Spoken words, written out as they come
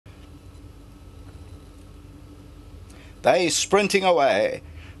They sprinting away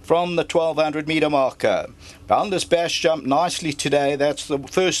from the 1200 metre marker. Boundless Bash jumped nicely today. That's the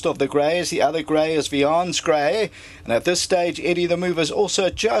first of the greys. The other grey is Vian's grey. And at this stage, Eddie the Mover's also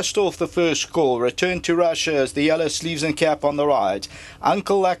just off the first call. Return to Russia as the yellow sleeves and cap on the right.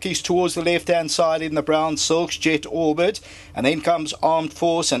 Uncle Lucky's towards the left-hand side in the brown silks, Jet Orbit. And then comes Armed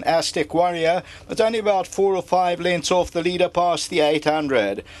Force and Aztec Warrior. It's only about 4 or 5 lengths off the leader past the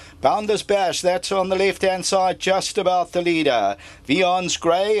 800. Boundless Bash, that's on the left-hand side, just about the leader. Vian's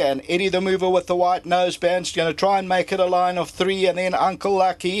grey and Eddie the Mover with the white nosebands going to try and make it a line of 3, and then Uncle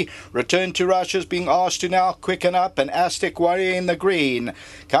Lucky. Return to Russia's being asked to now quicken up, and Aztec Warrior in the green.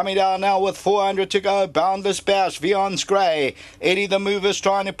 Coming down now with 400 to go. Boundless Bash, Vian's grey. Eddie the Mover's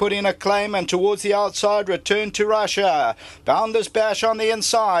trying to put in a claim, and towards the outside, Return to Russia. Boundless Bash on the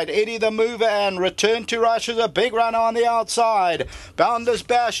inside. Eddie the Mover and Return to Russia's a big runner on the outside. Boundless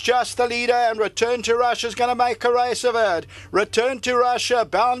Bash just the leader, and Return to Russia's going to make a race of it. Return to Russia,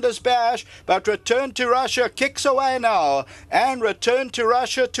 Boundless Bash, but Return to Russia kicks away now, and Return to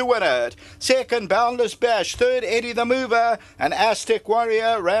Russia to win it. Second, Boundless Bash. Third, Eddie the Mover, and Aztec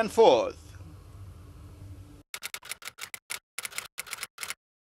Warrior ran fourth.